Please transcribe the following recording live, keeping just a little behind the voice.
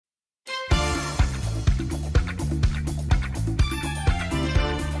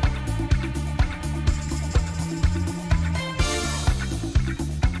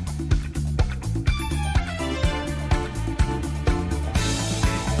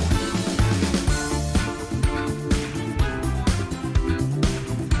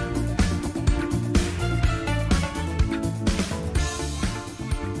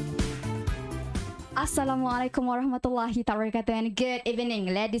Assalamualaikum warahmatullahi wabarakatuh and good evening,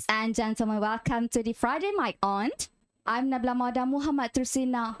 ladies and gentlemen. Welcome to the Friday Mic On. I'm Nabla Mauda Muhammad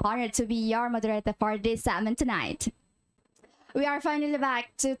Trusina, honored to be your moderator for this segment tonight. We are finally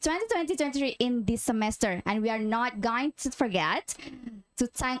back to 2020-23 in this semester, and we are not going to forget to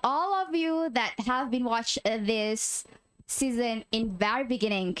thank all of you that have been watching this season in very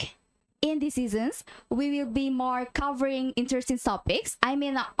beginning. In these seasons, we will be more covering interesting topics.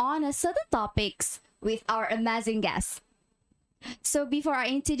 On a certain topics with our amazing guests. So before I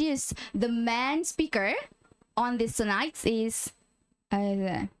introduce the main speaker on this tonight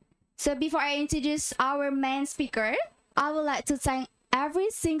before I introduce our main speaker, I would like to thank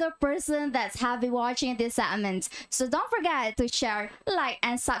every single person that have been watching this segment. So don't forget to share, like,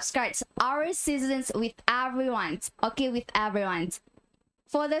 and subscribe to our seasons with everyone. Okay, with everyone.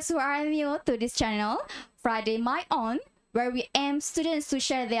 For those who are new to this channel, Friday Mic On, where we aim students to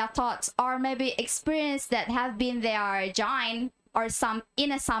share their thoughts or maybe experience that have been their join or some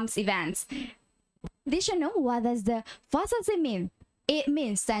events. Did you know what does the FaSaSi mean? It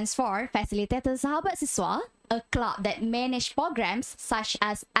stands for Facilitator Sahabat Siswa, a club that manage programs such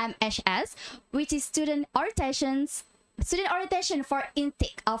as MHS, which is student orientation for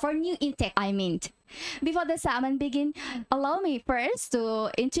intake, for new intake, Before the segment begin, allow me first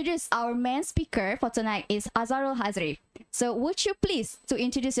to introduce our main speaker for tonight is Azharul Hazri. So would you please to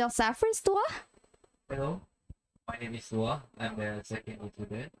introduce yourself first, Tuah? Hello, my name is Tuah. I'm the second year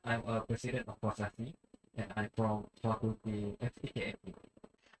student. I'm a president of FaSaSi, and I'm from UTeM Tea.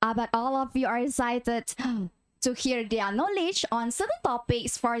 But all of you are excited to hear their knowledge on certain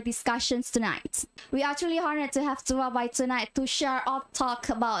topics for discussions tonight. We are actually honored to have Tuah by tonight to share or talk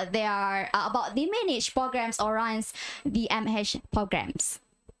about their about the managed programs or runs the MH programs.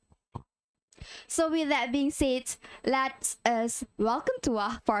 So with that being said, let us welcome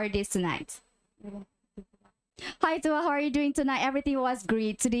Tuah for this tonight. Hi Tuah, how are you doing tonight? Everything was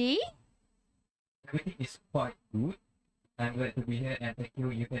great today? Everything is quite good. I'm glad to be here, and thank you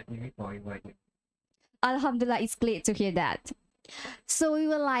UTeM Tea for inviting. Alhamdulillah, it's great to hear that. So we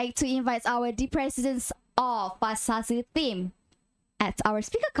would like to invite our the presidents of FaSaSi team at our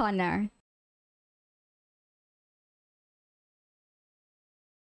speaker corner.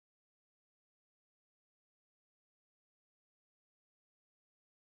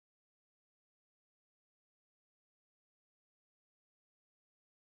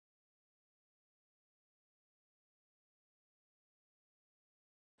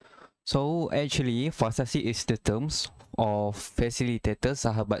 So actually, FaSaSi is the terms of Facilitator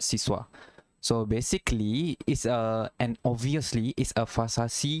Sahabat Siswa. So basically, it's and obviously it's a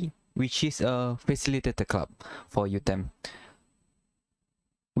FaSaSi, which is a facilitator club for UTeM.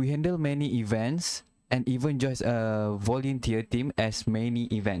 We handle many events and even just a volunteer team as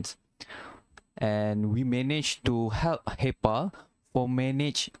many events. And we managed to help HEPA for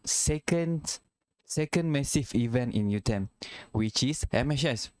manage second massive event in UTeM, which is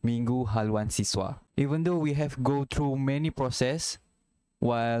MHS, Minggu Haluan Siswa. Even though we have go through many process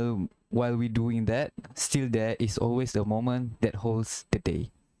while we doing that, still there is always a moment that holds the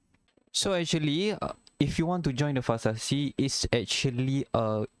day. So actually, if you want to join the FaSaSi, it's actually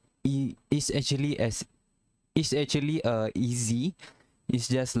easy. It's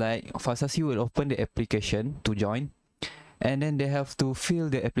just like FaSaSi will open the application to join, and then they have to fill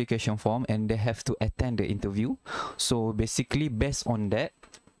the application form and they have to attend the interview. So basically, based on that,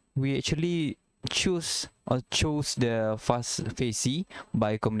 we actually chose the FaSaSi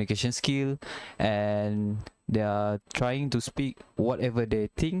by communication skill, and they are trying to speak whatever they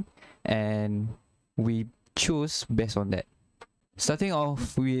think, and we choose based on that. Starting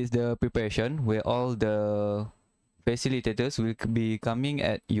off with the preparation, where all the facilitators will be coming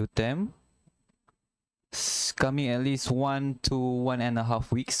at UTeM, coming at least 1 to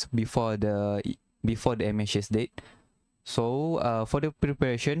 1.5 weeks before the MHS date. So for the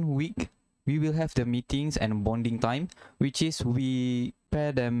preparation week, we will have the meetings and bonding time, which is we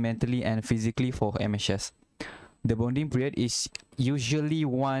prepare them mentally and physically for MHS. The bonding period is usually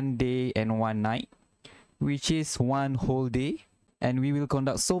 1 day and 1 night, which is 1 whole day, and we will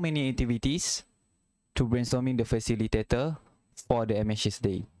conduct so many activities to brainstorming the facilitator for the MHS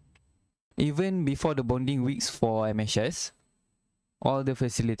day. Even before the bonding weeks for MHS, all the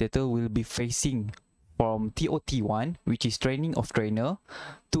facilitator will be facing from TOT1, which is training of trainer,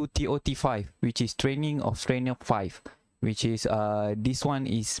 to TOT5, which is training of trainer 5, which is this one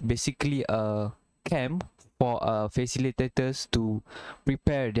is basically a camp for facilitators to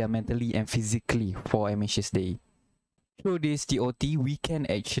prepare their mentally and physically for MHS day. Through this TOT, we can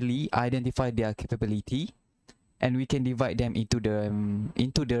actually identify their capability, and we can divide them into the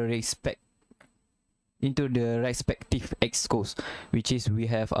into the respective excos, which is we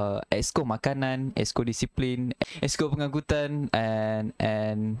have exco makanan, exco disiplin, exco pengangkutan, and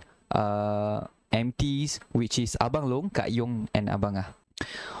MTs, which is Abang Long, Kak Yong, and Abang Ah.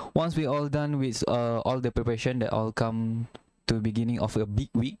 Once we all done with all the preparation that all come to beginning of a big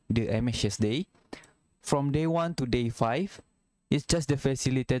week, the MHS day, from day 1 to day 5, it's just the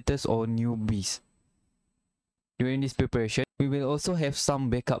facilitators or newbies. During this preparation, we will also have some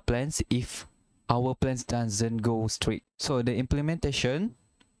backup plans if our plans doesn't go straight. So the implementation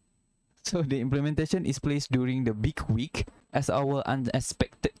is placed during the big week as our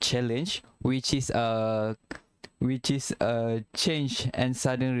unexpected challenge, which is a change and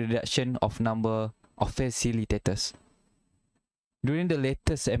sudden reduction of number of facilitators. During the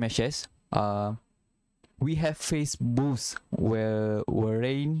latest MHS, we have faced booths where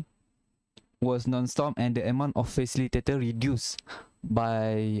rain was non-stop and the amount of facilitator reduced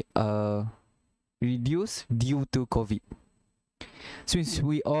due to COVID. Since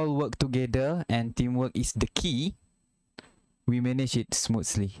we all work together and teamwork is the key, we manage it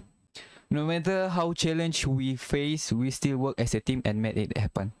smoothly. No matter how challenge we face, we still work as a team and made it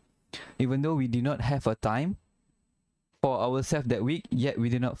happen. Even though we did not have a time for ourselves that week, yet we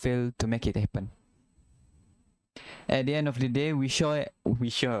did not fail to make it happen. At the end of the day, we share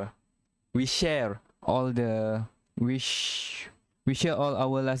all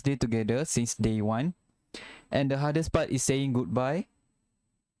our last day together since day 1. And the hardest part is saying goodbye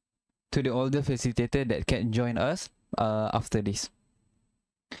to the older facilitator that can join us after this.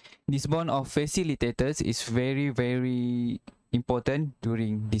 This bond of facilitators is very, very important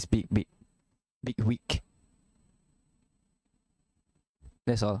during this big week.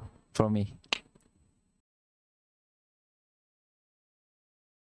 That's all from me.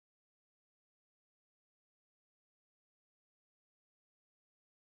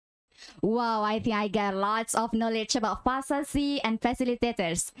 Wow, I think I got lots of knowledge about FaSaSi and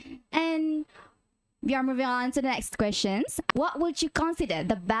facilitators. And we are moving on to the next questions. What would you consider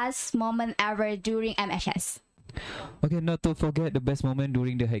the best moment ever during MHS? Okay, not to forget the best moment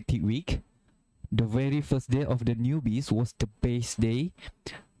during the hectic week. The very first day of the newbies was the best day,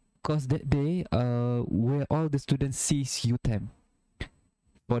 cause that day where all the students sees UTeM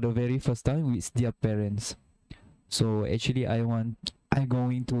for the very first time with their parents. So actually I'm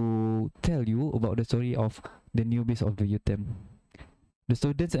going to tell you about the story of the newbies of the UTeM. The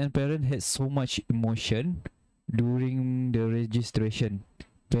students and parents had so much emotion during the registration.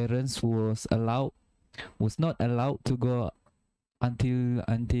 Parents was not allowed to go until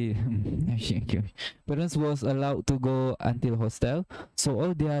parents was allowed to go until hostel, so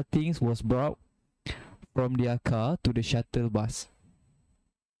all their things was brought from their car to the shuttle bus.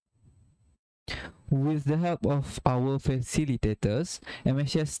 With the help of our facilitators,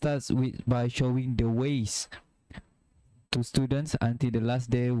 MHS starts by showing the ways to students until the last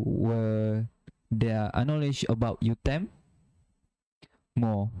day where they are knowledge about UTeM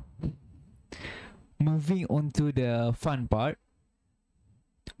more. Moving on to the fun part,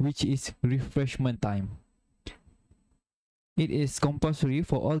 which is refreshment time. It is compulsory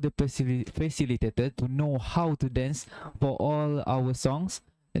for all the facilitators to know how to dance for all our songs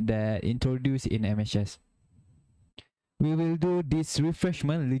that introduced in MHS. We will do this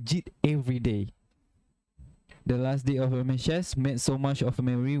refreshment legit every day. The last day of MHS made so much of a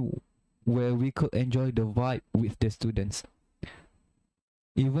memory where we could enjoy the vibe with the students.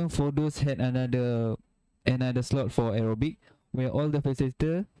 Even for those had another slot for aerobic, where all the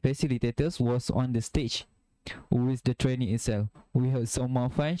facilitators was on the stage with the training itself. We had so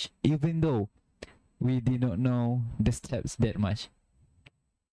much fun, even though we did not know the steps that much.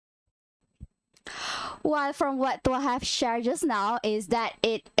 Well, from what I have shared just now is that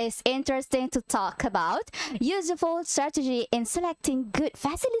it is interesting to talk about useful strategy in selecting good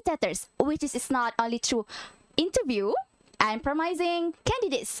facilitators, which is not only through interview and promising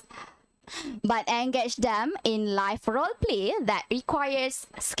candidates, but engage them in live role play that requires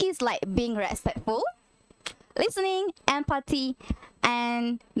skills like being respectful, listening, empathy,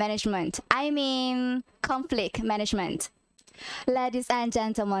 and management. I mean, conflict management. Ladies and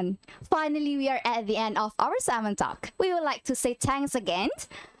gentlemen, finally we are at the end of our Salmon Talk. We would like to say thanks again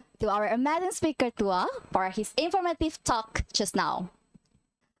to our amazing speaker Tuah for his informative talk just now.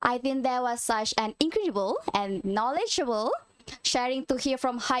 I think there was such an incredible and knowledgeable sharing to hear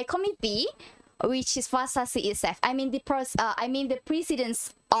from High Committee, which is FaSaSi itself. I mean the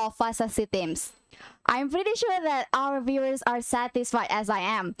presidents of FaSaSi teams. I'm pretty sure that our viewers are satisfied as I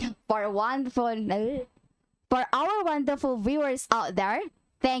am. For our wonderful viewers out there,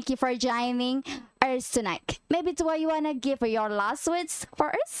 thank you for joining us tonight. Maybe Tuah, you wanna give your last words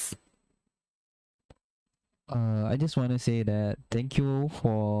for us? I just want to say that thank you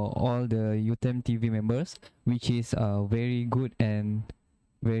for all the UTeM TV members, which is very good and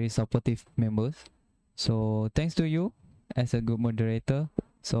very supportive members. So thanks to you as a good moderator.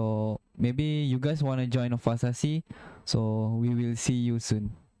 So maybe you guys want to join FaSaSi. So we will see you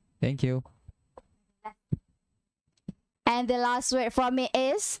soon. Thank you. And the last word from me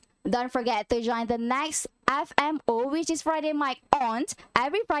is, don't forget to join the next FMO, which is Friday Mic on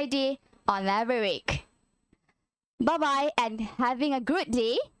every Friday on every week. Bye bye and having a good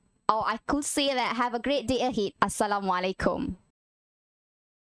day. Or I could say that have a great day ahead. Assalamualaikum.